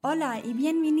Hola y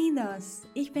bienvenidos!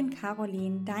 Ich bin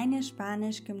Caroline, deine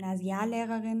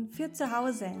Spanisch-Gymnasiallehrerin für zu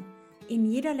Hause. In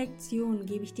jeder Lektion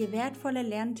gebe ich dir wertvolle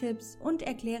Lerntipps und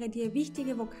erkläre dir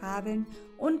wichtige Vokabeln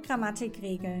und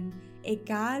Grammatikregeln,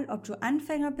 egal ob du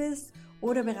Anfänger bist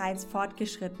oder bereits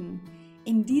fortgeschritten.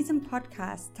 In diesem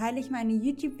Podcast teile ich meine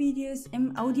YouTube-Videos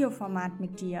im Audioformat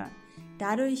mit dir.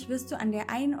 Dadurch wirst du an der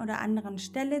einen oder anderen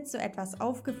Stelle zu etwas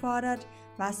aufgefordert,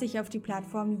 was sich auf die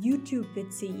Plattform YouTube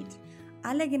bezieht.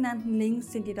 Alle genannten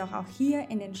Links sind jedoch auch hier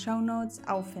in den Shownotes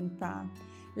auffindbar.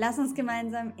 Lass uns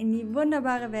gemeinsam in die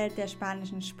wunderbare Welt der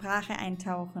spanischen Sprache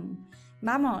eintauchen.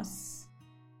 ¡Vamos!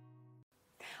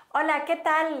 Hola, ¿qué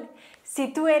tal?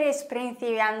 Si tú eres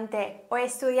principiante o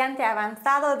estudiante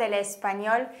avanzado del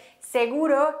español,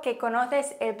 seguro que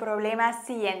conoces el problema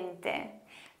siguiente.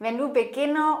 Wenn du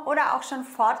Beginner oder auch schon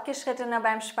Fortgeschrittener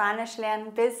beim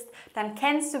Spanischlernen bist, dann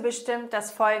kennst du bestimmt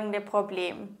das folgende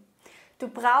Problem. Du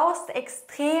brauchst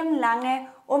extrem lange,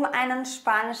 um einen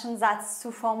spanischen Satz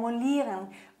zu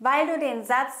formulieren, weil du den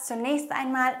Satz zunächst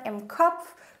einmal im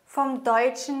Kopf vom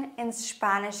Deutschen ins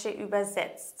Spanische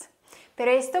übersetzt. Pero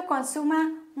esto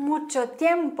consuma mucho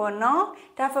tiempo, ¿no?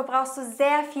 Dafür brauchst du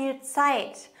sehr viel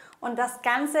Zeit. Und das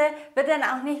Ganze wird dann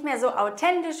auch nicht mehr so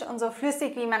authentisch und so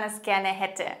flüssig, wie man es gerne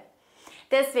hätte.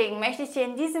 Deswegen möchte ich dir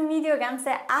in diesem Video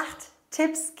ganze 8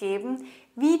 Tipps geben,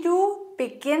 wie du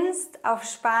beginnst, auf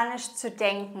Spanisch zu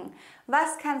denken.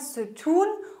 Was kannst du tun,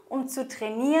 um zu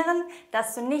trainieren,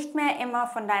 dass du nicht mehr immer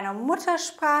von deiner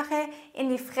Muttersprache in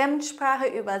die Fremdsprache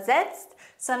übersetzt,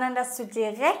 sondern dass du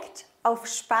direkt auf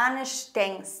Spanisch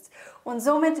denkst. Und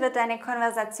somit wird deine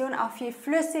Konversation auch viel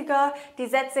flüssiger, die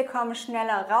Sätze kommen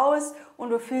schneller raus und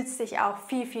du fühlst dich auch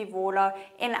viel wohler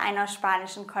in einer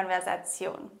spanischen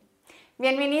Konversation.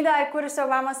 Bienvenido al curso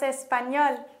Vamos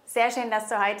Español. Sehr schön, dass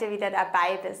du heute wieder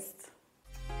dabei bist.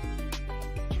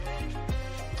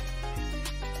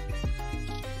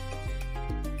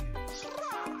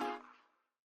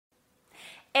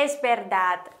 Es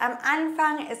verdad, am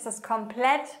Anfang ist es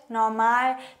komplett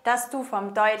normal, dass du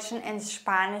vom Deutschen ins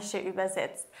Spanische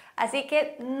übersetzt. Así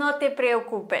que no te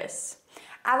preocupes.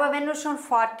 Aber wenn du schon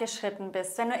fortgeschritten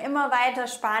bist, wenn du immer weiter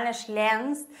Spanisch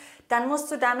lernst, dann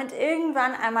musst du damit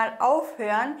irgendwann einmal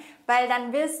aufhören, weil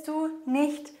dann wirst du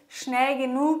nicht schnell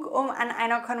genug, um an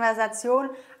einer Konversation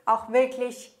auch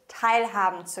wirklich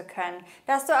teilhaben zu können,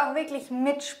 dass du auch wirklich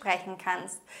mitsprechen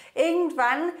kannst.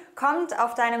 Irgendwann kommt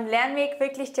auf deinem Lernweg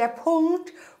wirklich der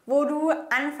Punkt, wo du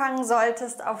anfangen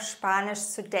solltest, auf Spanisch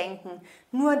zu denken.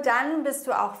 Nur dann bist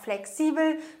du auch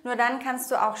flexibel, nur dann kannst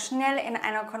du auch schnell in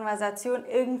einer Konversation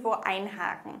irgendwo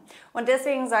einhaken. Und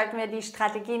deswegen sollten wir die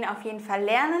Strategien auf jeden Fall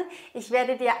lernen. Ich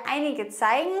werde dir einige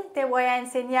zeigen. Te voy a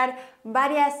enseñar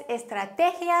varias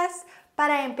estrategias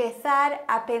para empezar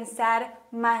a pensar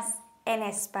más en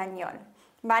español.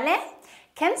 ¿Vale?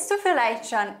 Kennst du vielleicht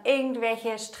schon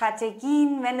irgendwelche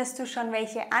Strategien? Wendest du schon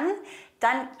welche an?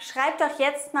 Dann schreib doch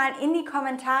jetzt mal in die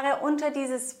Kommentare unter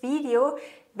dieses Video,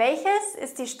 welches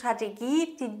ist die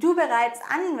Strategie, die du bereits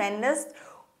anwendest,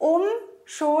 um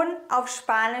schon auf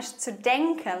Spanisch zu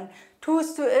denken.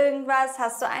 Tust du irgendwas?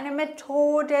 Hast du eine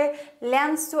Methode?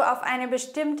 Lernst du auf eine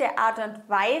bestimmte Art und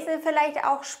Weise vielleicht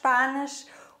auch Spanisch,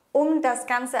 um das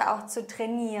Ganze auch zu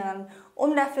trainieren,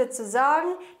 um dafür zu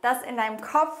sorgen, dass in deinem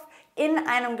Kopf in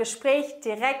einem Gespräch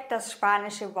direkt das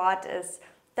spanische Wort ist.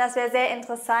 Das wäre sehr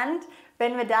interessant,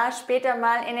 wenn wir da später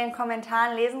mal in den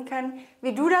Kommentaren lesen können,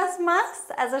 wie du das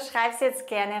machst. Also schreib es jetzt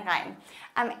gerne rein.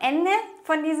 Am Ende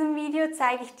von diesem Video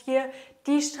zeige ich dir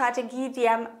die Strategie, die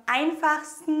am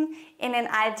einfachsten in den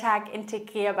Alltag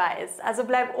integrierbar ist. Also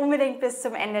bleib unbedingt bis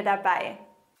zum Ende dabei.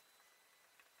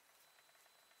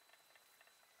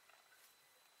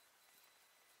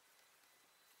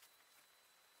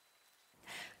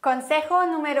 Consejo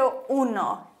número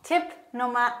 1, Tipp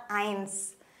Nummer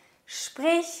 1.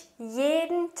 Sprich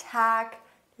jeden Tag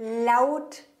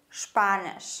laut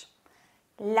Spanisch.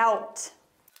 Laut.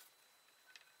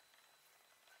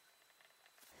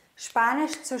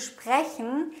 Spanisch zu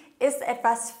sprechen ist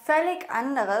etwas völlig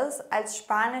anderes als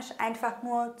Spanisch einfach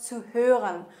nur zu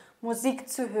hören, Musik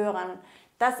zu hören.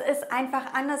 Das ist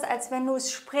einfach anders, als wenn du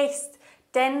es sprichst.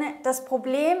 Denn das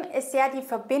Problem ist ja die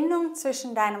Verbindung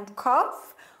zwischen deinem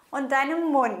Kopf und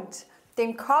deinem Mund.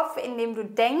 Dem Kopf, in dem du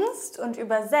denkst und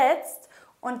übersetzt,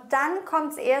 und dann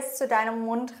kommt es erst zu deinem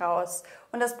Mund raus.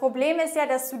 Und das Problem ist ja,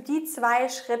 dass du die 2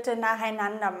 Schritte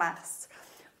nacheinander machst.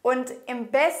 Und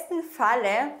im besten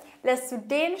Falle lässt du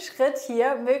den Schritt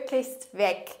hier möglichst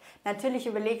weg. Natürlich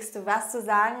überlegst du, was du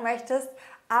sagen möchtest,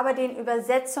 aber den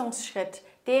Übersetzungsschritt,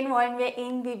 den wollen wir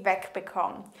irgendwie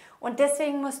wegbekommen. Und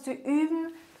deswegen musst du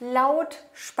üben, laut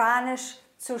Spanisch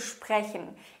zu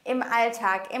sprechen. Im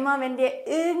Alltag, immer wenn dir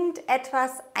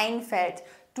irgendetwas einfällt,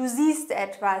 du siehst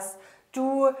etwas,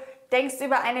 du denkst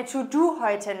über eine To-Do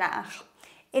heute nach.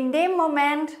 In dem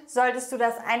Moment solltest du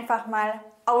das einfach mal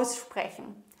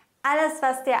aussprechen. Alles,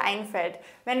 was dir einfällt.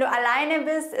 Wenn du alleine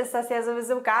bist, ist das ja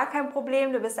sowieso gar kein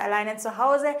Problem. Du bist alleine zu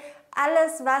Hause.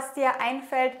 Alles, was dir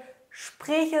einfällt,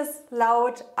 sprich es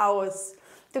laut aus.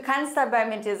 Du kannst dabei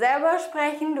mit dir selber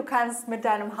sprechen, du kannst mit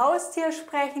deinem Haustier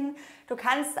sprechen, du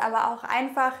kannst aber auch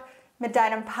einfach mit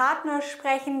deinem Partner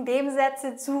sprechen, dem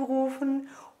Sätze zurufen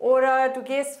oder du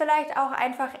gehst vielleicht auch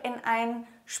einfach in ein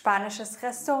spanisches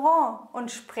Restaurant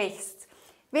und sprichst.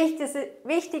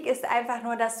 Wichtig ist einfach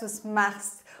nur, dass du es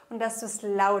machst und dass du es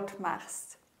laut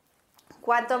machst.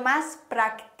 Cuanto más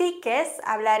practiques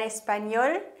hablar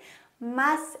español,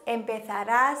 más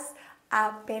empezarás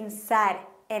a pensar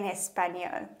en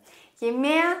español. Je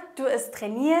mehr du es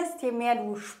trainierst, je mehr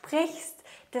du sprichst,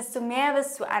 desto mehr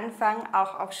wirst du anfangen,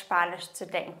 auch auf Spanisch zu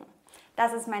denken.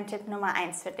 Das ist mein Tipp Nummer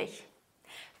 1 für dich.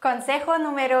 Consejo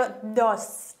número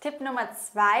 2, Tipp Nummer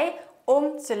 2,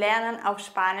 um zu lernen, auf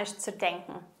Spanisch zu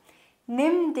denken.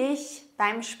 Nimm dich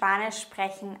beim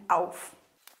Spanischsprechen auf.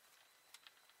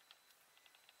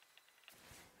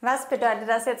 Was bedeutet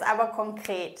das jetzt aber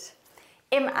konkret?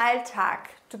 Im Alltag,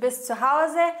 du bist zu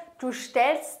Hause, du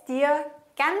stellst dir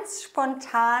ganz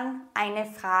spontan eine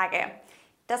Frage.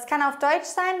 Das kann auf Deutsch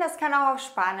sein, das kann auch auf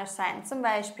Spanisch sein. Zum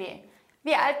Beispiel,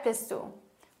 wie alt bist du?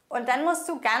 Und dann musst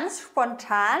du ganz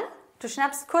spontan, du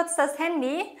schnappst kurz das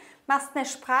Handy, machst eine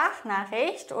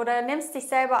Sprachnachricht oder nimmst dich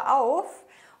selber auf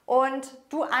und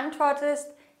du antwortest,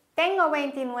 tengo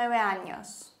 29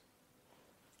 años.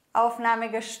 Aufnahme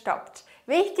gestoppt.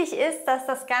 Wichtig ist, dass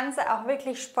das Ganze auch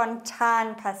wirklich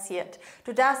spontan passiert.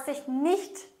 Du darfst dich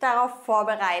nicht darauf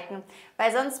vorbereiten,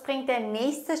 weil sonst bringt der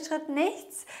nächste Schritt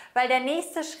nichts, weil der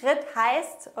nächste Schritt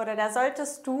heißt, oder da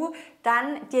solltest du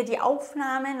dann dir die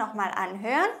Aufnahme nochmal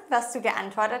anhören, was du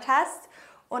geantwortet hast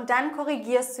und dann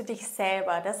korrigierst du dich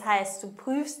selber. Das heißt, du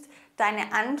prüfst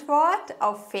deine Antwort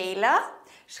auf Fehler,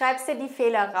 schreibst dir die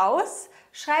Fehler raus,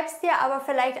 schreibst dir aber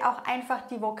vielleicht auch einfach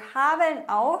die Vokabeln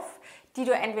auf, die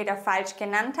du entweder falsch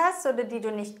genannt hast oder die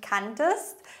du nicht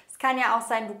kanntest. Es kann ja auch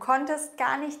sein, du konntest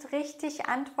gar nicht richtig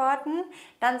antworten.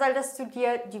 Dann solltest du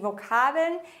dir die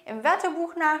Vokabeln im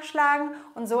Wörterbuch nachschlagen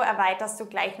und so erweiterst du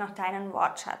gleich noch deinen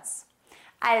Wortschatz.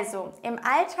 Also, im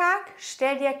Alltag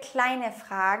stell dir kleine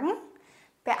Fragen,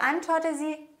 beantworte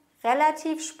sie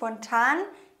relativ spontan,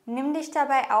 nimm dich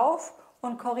dabei auf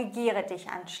und korrigiere dich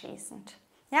anschließend.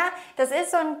 Ja, das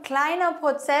ist so ein kleiner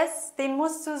Prozess, den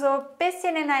musst du so ein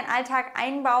bisschen in deinen Alltag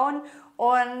einbauen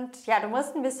und ja, du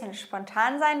musst ein bisschen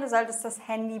spontan sein, du solltest das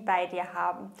Handy bei dir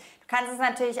haben. Du kannst es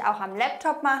natürlich auch am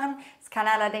Laptop machen, es kann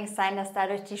allerdings sein, dass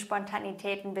dadurch die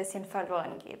Spontanität ein bisschen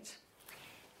verloren geht.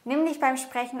 Nimm dich beim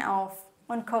Sprechen auf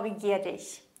und korrigier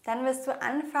dich. Dann wirst du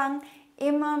anfangen,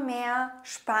 immer mehr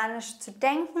Spanisch zu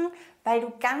denken, weil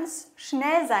du ganz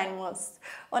schnell sein musst.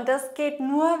 Und das geht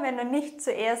nur, wenn du nicht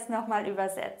zuerst nochmal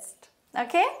übersetzt.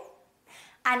 Okay?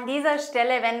 An dieser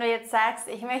Stelle, wenn du jetzt sagst,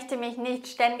 ich möchte mich nicht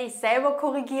ständig selber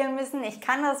korrigieren müssen, ich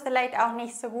kann das vielleicht auch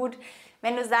nicht so gut,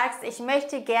 wenn du sagst, ich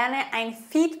möchte gerne ein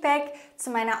Feedback zu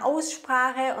meiner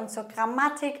Aussprache und zur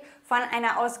Grammatik von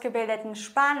einer ausgebildeten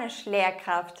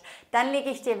Spanisch-Lehrkraft, dann lege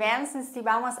ich dir wärmstens die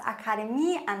Vamos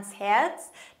Akademie ans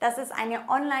Herz. Das ist eine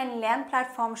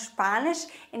Online-Lernplattform Spanisch,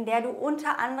 in der du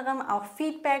unter anderem auch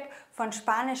Feedback von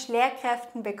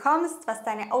Spanisch-Lehrkräften bekommst, was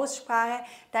deine Aussprache,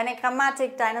 deine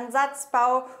Grammatik, deinen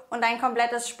Satzbau und dein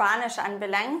komplettes Spanisch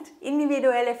anbelangt.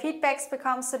 Individuelle Feedbacks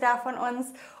bekommst du da von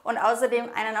uns und außerdem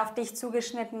einen auf dich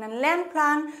zugeschnittenen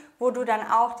Lernplan, wo du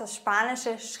dann auch das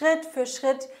Spanische Schritt für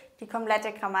Schritt die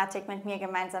komplette Grammatik mit mir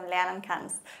gemeinsam lernen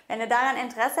kannst. Wenn du daran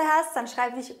Interesse hast, dann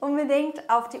schreib dich unbedingt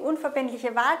auf die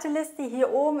unverbindliche Warteliste.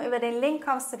 Hier oben über den Link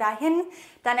kommst du da hin.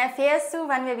 Dann erfährst du,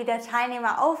 wann wir wieder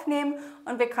Teilnehmer aufnehmen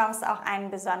und bekommst auch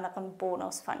einen besonderen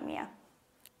Bonus von mir.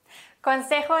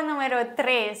 Consejo número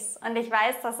 3. Und ich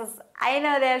weiß, das ist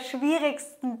einer der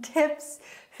schwierigsten Tipps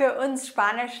für uns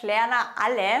Spanischlerner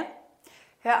alle.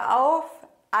 Hör auf,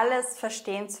 alles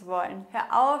verstehen zu wollen. Hör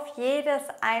auf, jedes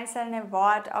einzelne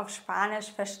Wort auf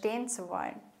Spanisch verstehen zu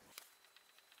wollen.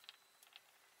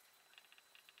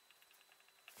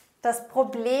 Das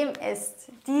Problem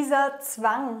ist, dieser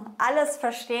Zwang, alles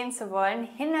verstehen zu wollen,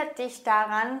 hindert dich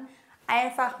daran,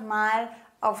 einfach mal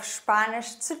auf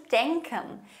Spanisch zu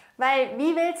denken. Weil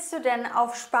wie willst du denn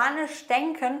auf Spanisch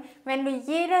denken, wenn du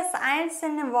jedes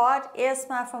einzelne Wort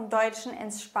erstmal vom Deutschen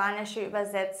ins Spanische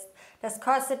übersetzt? Das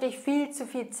kostet dich viel zu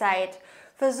viel Zeit.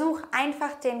 versuch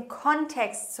einfach den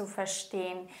Kontext zu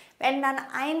verstehen. Wenn dann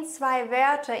 1, 2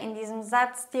 Wörter in diesem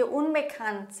Satz dir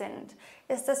unbekannt sind,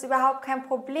 ist das überhaupt kein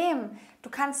Problem.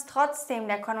 Du kannst trotzdem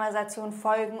der Konversation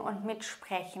folgen und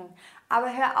mitsprechen.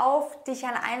 Aber hör auf, dich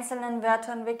an einzelnen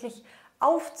Wörtern wirklich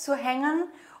aufzuhängen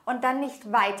und dann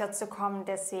nicht weiterzukommen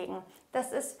deswegen.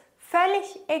 Das ist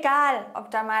völlig egal, ob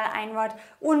da mal ein Wort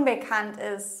unbekannt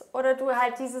ist oder du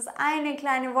halt dieses eine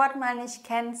kleine Wort mal nicht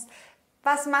kennst.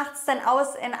 Was macht es denn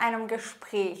aus in einem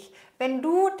Gespräch? Wenn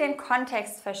du den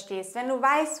Kontext verstehst, wenn du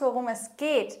weißt, worum es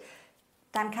geht,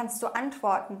 dann kannst du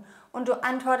antworten. Und du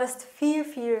antwortest viel,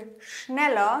 viel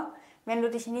schneller, wenn du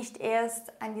dich nicht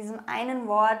erst an diesem einen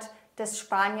Wort des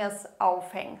Spaniers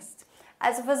aufhängst.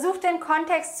 Also versuch den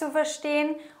Kontext zu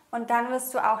verstehen und dann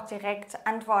wirst du auch direkt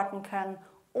antworten können,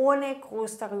 ohne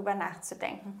groß darüber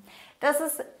nachzudenken. Das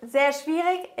ist sehr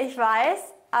schwierig, ich weiß,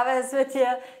 aber es wird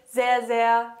dir sehr,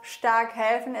 sehr stark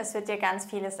helfen. Es wird dir ganz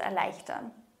vieles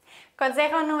erleichtern.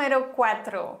 Consejo número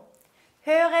 4.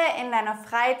 Höre in deiner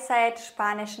Freizeit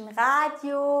spanischen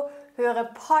Radio, höre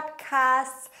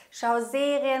Podcasts, schau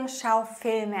Serien, schau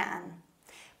Filme an.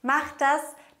 Mach das,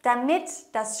 damit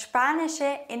das Spanische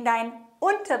in dein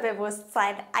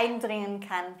Unterbewusstsein eindringen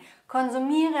kann.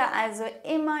 Konsumiere also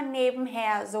immer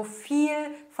nebenher so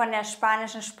viel von der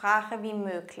spanischen Sprache wie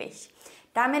möglich.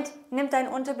 Damit nimmt dein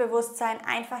Unterbewusstsein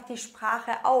einfach die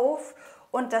Sprache auf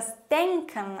und das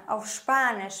Denken auf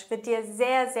Spanisch wird dir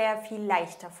sehr, sehr viel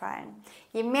leichter fallen.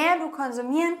 Je mehr du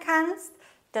konsumieren kannst,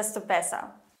 desto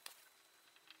besser.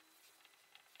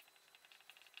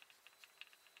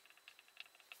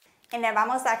 In der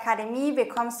Vamos Akademie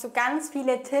bekommst du ganz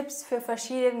viele Tipps für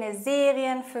verschiedene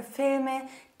Serien, für Filme,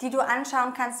 die du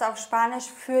anschauen kannst auf Spanisch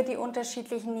für die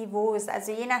unterschiedlichen Niveaus.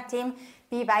 Also je nachdem,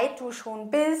 wie weit du schon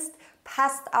bist,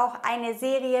 passt auch eine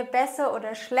Serie besser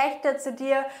oder schlechter zu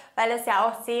dir, weil es ja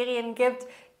auch Serien gibt,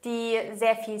 die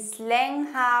sehr viel Slang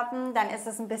haben, dann ist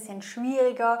es ein bisschen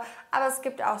schwieriger, aber es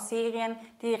gibt auch Serien,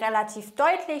 die relativ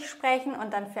deutlich sprechen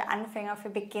und dann für Anfänger,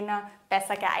 für Beginner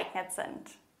besser geeignet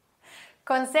sind.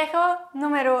 Consejo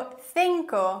número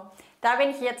 5. Da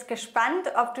bin ich jetzt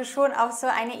gespannt, ob du schon auf so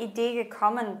eine Idee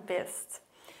gekommen bist.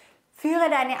 Führe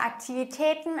deine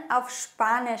Aktivitäten auf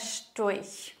Spanisch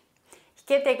durch. Ich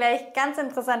gebe dir gleich ganz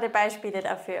interessante Beispiele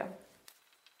dafür.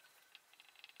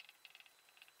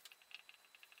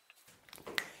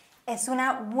 Es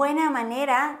una buena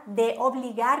manera de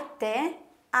obligarte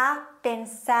a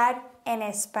pensar en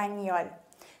español.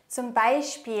 Zum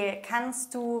Beispiel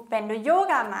kannst du, wenn du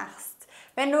Yoga machst,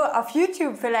 wenn du auf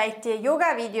YouTube vielleicht dir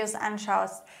Yoga-Videos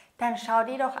anschaust, dann schau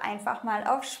die doch einfach mal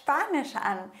auf Spanisch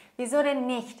an. Wieso denn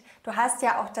nicht? Du hast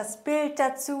ja auch das Bild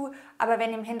dazu, aber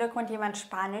wenn im Hintergrund jemand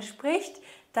Spanisch spricht,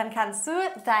 dann kannst du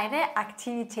deine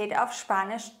Aktivität auf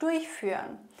Spanisch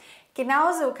durchführen.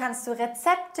 Genauso kannst du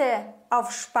Rezepte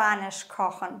auf Spanisch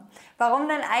kochen. Warum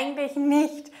denn eigentlich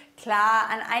nicht? Klar,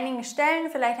 an einigen Stellen,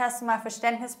 vielleicht hast du mal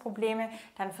Verständnisprobleme,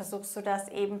 dann versuchst du das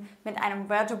eben mit einem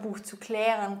Wörterbuch zu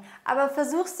klären. Aber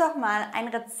versuch's doch mal, ein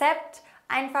Rezept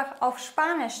einfach auf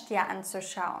Spanisch dir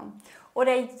anzuschauen.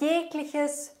 Oder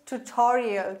jegliches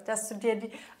Tutorial, das du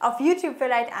dir auf YouTube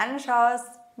vielleicht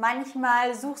anschaust.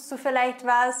 Manchmal suchst du vielleicht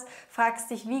was, fragst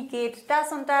dich, wie geht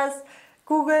das und das,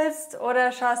 googelst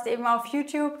oder schaust eben auf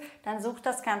YouTube, dann such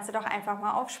das Ganze doch einfach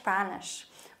mal auf Spanisch.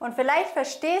 Und vielleicht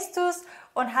verstehst du es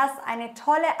und hast eine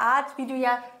tolle Art, wie du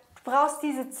brauchst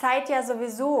diese Zeit ja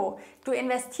sowieso. Du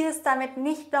investierst damit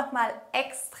nicht nochmal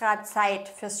extra Zeit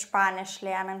fürs Spanisch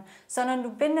lernen, sondern du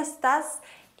bindest das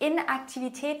in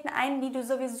Aktivitäten ein, die du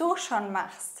sowieso schon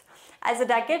machst. Also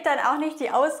da gilt dann auch nicht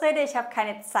die Ausrede, ich habe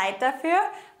keine Zeit dafür,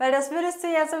 weil das würdest du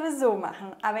ja sowieso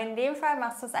machen. Aber in dem Fall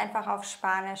machst du es einfach auf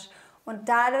Spanisch. Und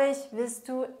dadurch wirst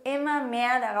du immer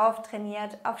mehr darauf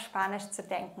trainiert, auf Spanisch zu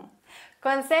denken.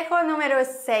 Consejo número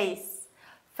 6.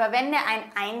 Verwende ein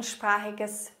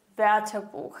einsprachiges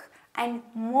Wörterbuch, ein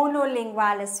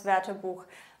monolinguales Wörterbuch.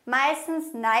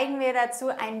 Meistens neigen wir dazu,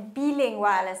 ein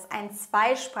bilinguales, ein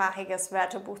zweisprachiges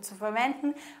Wörterbuch zu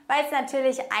verwenden, weil es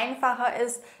natürlich einfacher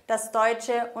ist, das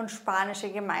Deutsche und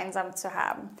Spanische gemeinsam zu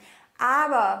haben.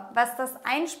 Aber was das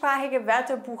einsprachige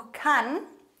Wörterbuch kann,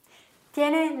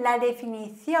 tiene la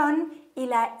definición y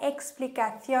la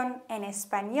explicación en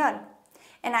español.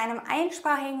 In einem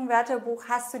einsprachigen Wörterbuch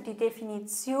hast du die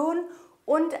Definition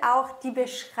und auch die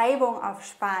Beschreibung auf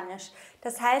Spanisch.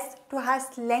 Das heißt, du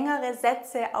hast längere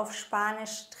Sätze auf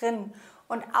Spanisch drin.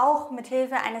 Und auch mit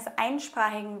Hilfe eines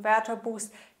einsprachigen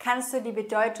Wörterbuchs kannst du die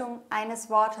Bedeutung eines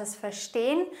Wortes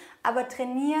verstehen, aber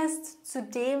trainierst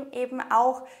zudem eben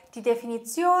auch die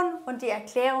Definition und die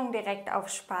Erklärung direkt auf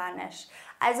Spanisch.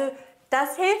 Also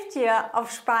Das hilft dir,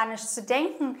 auf Spanisch zu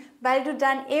denken, weil du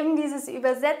dann eben dieses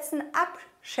Übersetzen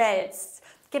abschältst.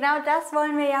 Genau das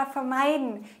wollen wir ja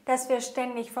vermeiden, dass wir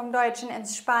ständig vom Deutschen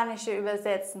ins Spanische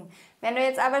übersetzen. Wenn du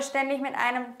jetzt aber ständig mit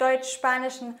einem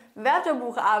deutsch-spanischen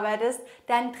Wörterbuch arbeitest,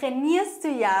 dann trainierst du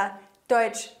ja,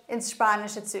 Deutsch ins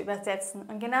Spanische zu übersetzen.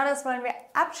 Und genau das wollen wir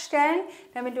abstellen,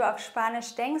 damit du auf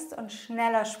Spanisch denkst und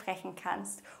schneller sprechen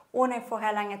kannst, ohne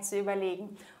vorher lange zu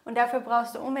überlegen. Und dafür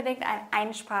brauchst du unbedingt ein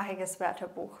einsprachiges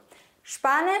Wörterbuch.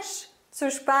 Spanisch zu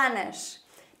Spanisch.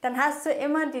 Dann hast du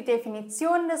immer die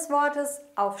Definition des Wortes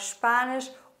auf Spanisch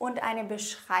und eine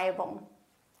Beschreibung.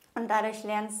 Und dadurch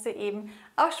lernst du eben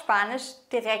auf Spanisch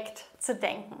direkt zu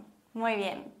denken. Muy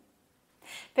bien.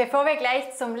 Bevor wir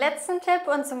gleich zum letzten Tipp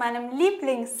und zu meinem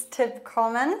Lieblingstipp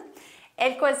kommen,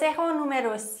 el consejo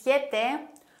número 7,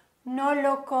 no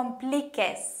lo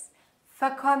compliques.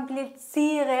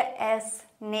 Verkompliziere es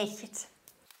nicht.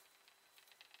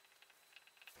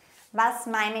 Was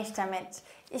meine ich damit?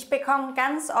 Ich bekomme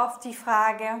ganz oft die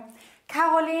Frage,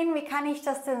 Caroline, wie kann ich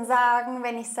das denn sagen,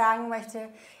 wenn ich sagen möchte,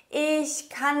 ich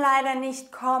kann leider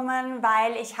nicht kommen,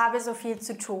 weil ich habe so viel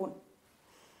zu tun.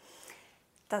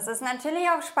 Das ist natürlich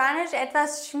auf Spanisch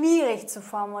etwas schwierig zu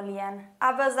formulieren,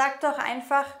 aber sag doch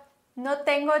einfach, no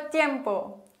tengo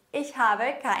tiempo. Ich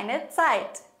habe keine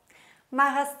Zeit.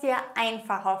 Mach es dir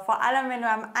einfacher, vor allem wenn du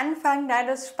am Anfang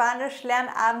deines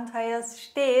Spanisch-Lernabenteuers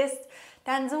stehst,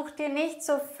 dann such dir nicht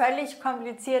so völlig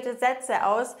komplizierte Sätze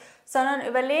aus, sondern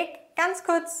überleg ganz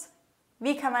kurz,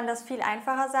 wie kann man das viel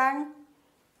einfacher sagen?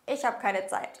 Ich habe keine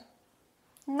Zeit.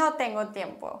 No tengo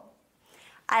tiempo.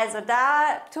 Also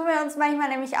da tun wir uns manchmal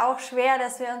nämlich auch schwer,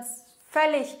 dass wir uns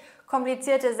völlig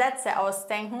komplizierte Sätze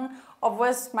ausdenken, obwohl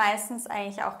es meistens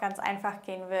eigentlich auch ganz einfach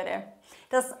gehen würde.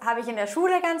 Das habe ich in der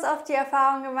Schule ganz oft die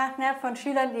Erfahrung gemacht, von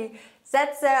Schülern, die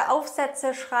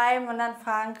Aufsätze schreiben und dann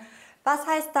fragen, was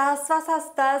heißt das, was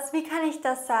heißt das, wie kann ich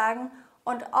das sagen?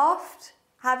 Und oft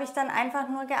habe ich dann einfach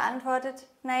nur geantwortet,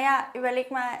 naja, überleg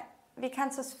mal, wie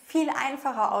kannst du es viel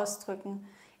einfacher ausdrücken?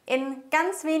 In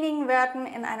ganz wenigen Wörtern,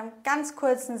 in einem ganz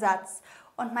kurzen Satz.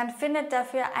 Und man findet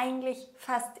dafür eigentlich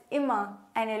fast immer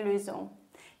eine Lösung.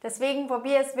 Deswegen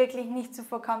probier es wirklich nicht zu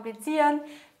verkomplizieren.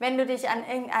 Wenn du dich an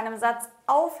irgendeinem Satz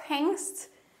aufhängst,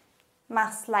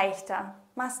 mach's leichter.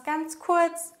 Mach's ganz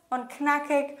kurz und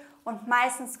knackig und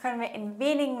meistens können wir in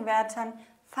wenigen Wörtern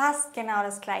fast genau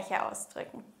das Gleiche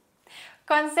ausdrücken.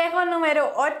 Consejo número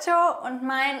 8 und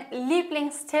mein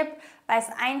Lieblingstipp, weil es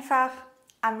einfach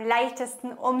am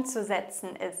leichtesten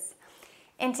umzusetzen ist.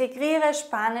 Integriere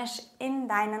Spanisch in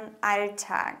deinen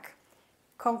Alltag.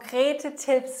 Konkrete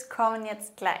Tipps kommen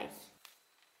jetzt gleich.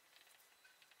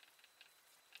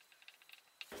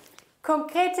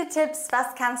 Konkrete Tipps,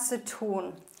 was kannst du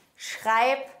tun?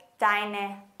 Schreib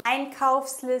deine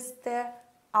Einkaufsliste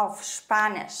auf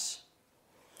Spanisch.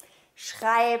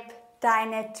 Schreib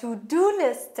deine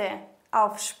To-Do-Liste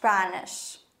auf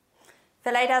Spanisch.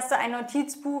 Vielleicht hast du ein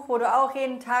Notizbuch, wo du auch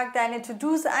jeden Tag deine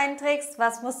To-Dos einträgst.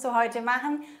 Was musst du heute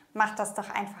machen? Mach das doch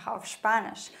einfach auf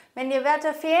Spanisch. Wenn dir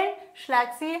Wörter fehlen, schlag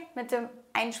sie mit dem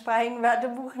einsprachigen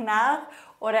Wörterbuch nach.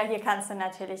 Oder hier kannst du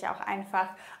natürlich auch einfach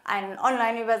einen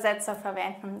Online-Übersetzer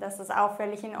verwenden. Das ist auch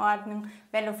völlig in Ordnung.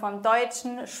 Wenn du vom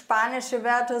Deutschen spanische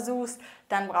Wörter suchst,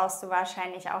 dann brauchst du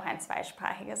wahrscheinlich auch ein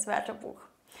zweisprachiges Wörterbuch.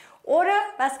 Oder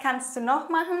was kannst du noch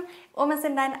machen, um es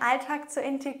in deinen Alltag zu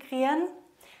integrieren?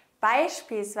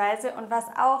 Beispielsweise, und was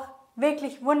auch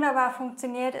wirklich wunderbar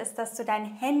funktioniert, ist, dass du dein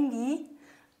Handy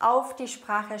auf die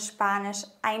Sprache Spanisch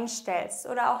einstellst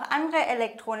oder auch andere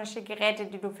elektronische Geräte,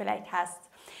 die du vielleicht hast.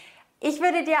 Ich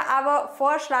würde dir aber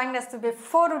vorschlagen, dass du,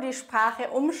 bevor du die Sprache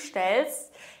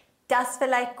umstellst, das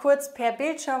vielleicht kurz per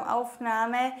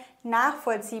Bildschirmaufnahme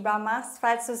nachvollziehbar machst,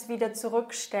 falls du es wieder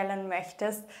zurückstellen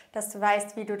möchtest, dass du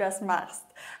weißt, wie du das machst.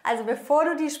 Also bevor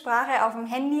du die Sprache auf dem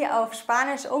Handy auf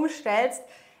Spanisch umstellst,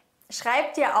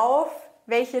 schreib dir auf,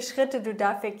 welche Schritte du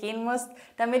dafür gehen musst,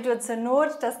 damit du zur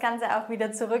Not das Ganze auch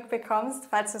wieder zurückbekommst,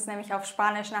 falls du es nämlich auf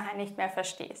Spanisch nachher nicht mehr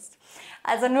verstehst.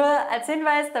 Also nur als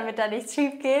Hinweis, damit da nichts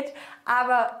schief geht.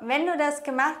 Aber wenn du das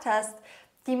gemacht hast,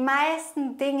 die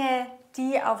meisten Dinge,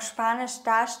 die auf Spanisch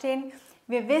dastehen,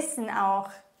 wir wissen auch,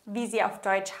 wie sie auf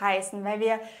Deutsch heißen, weil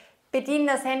wir bedienen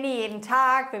das Handy jeden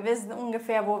Tag, wir wissen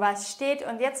ungefähr, wo was steht.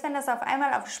 Und jetzt, wenn das auf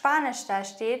einmal auf Spanisch da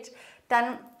steht,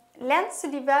 dann lernst du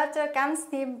die Wörter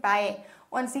ganz nebenbei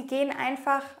und sie gehen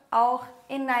einfach auch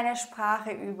in deine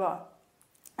Sprache über.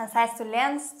 Das heißt, du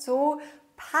lernst so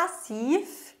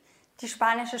passiv die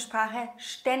spanische Sprache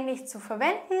ständig zu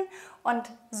verwenden und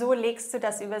so legst du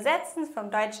das Übersetzen vom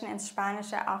Deutschen ins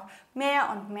Spanische auch mehr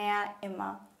und mehr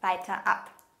immer weiter ab.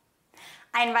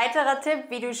 Ein weiterer Tipp,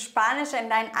 wie du Spanisch in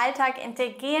deinen Alltag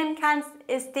integrieren kannst,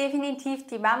 ist definitiv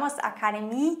die Vamos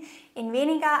Akademie. In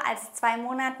weniger als 2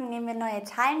 Monaten nehmen wir neue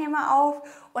Teilnehmer auf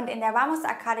und in der Vamos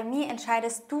Akademie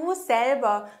entscheidest du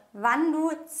selber, wann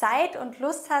du Zeit und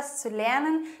Lust hast zu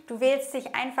lernen. Du wählst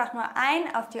dich einfach nur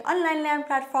ein auf die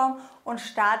Online-Lernplattform und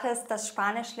startest das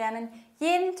Spanischlernen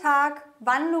jeden Tag,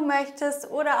 wann du möchtest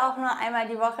oder auch nur einmal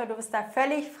die Woche. Du bist da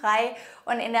völlig frei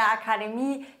und in der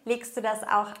Akademie legst du das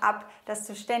auch ab, dass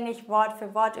du ständig Wort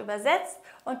für Wort übersetzt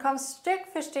und kommst Stück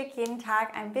für Stück jeden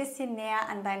Tag ein bisschen näher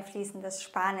an dein fließendes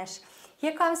Spanisch.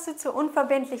 Hier kommst du zur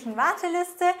unverbindlichen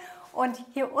Warteliste und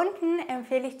hier unten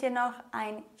empfehle ich dir noch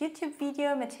ein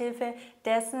YouTube-Video, mit Hilfe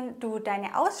dessen du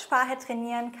deine Aussprache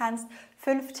trainieren kannst.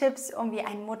 5 Tipps, um wie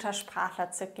ein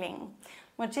Muttersprachler zu klingen.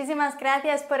 Muchísimas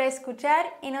gracias por escuchar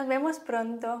y nos vemos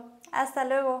pronto. Hasta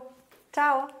luego.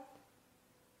 Ciao.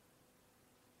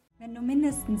 Wenn du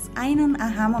mindestens einen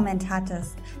Aha-Moment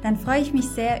hattest, dann freue ich mich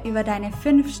sehr über deine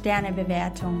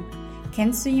 5-Sterne-Bewertung.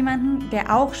 Kennst du jemanden,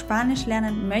 der auch Spanisch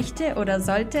lernen möchte oder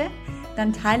sollte?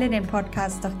 Dann teile den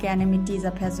Podcast doch gerne mit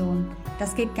dieser Person.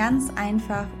 Das geht ganz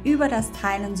einfach über das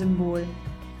Teilen-Symbol.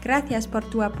 Gracias por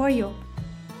tu apoyo.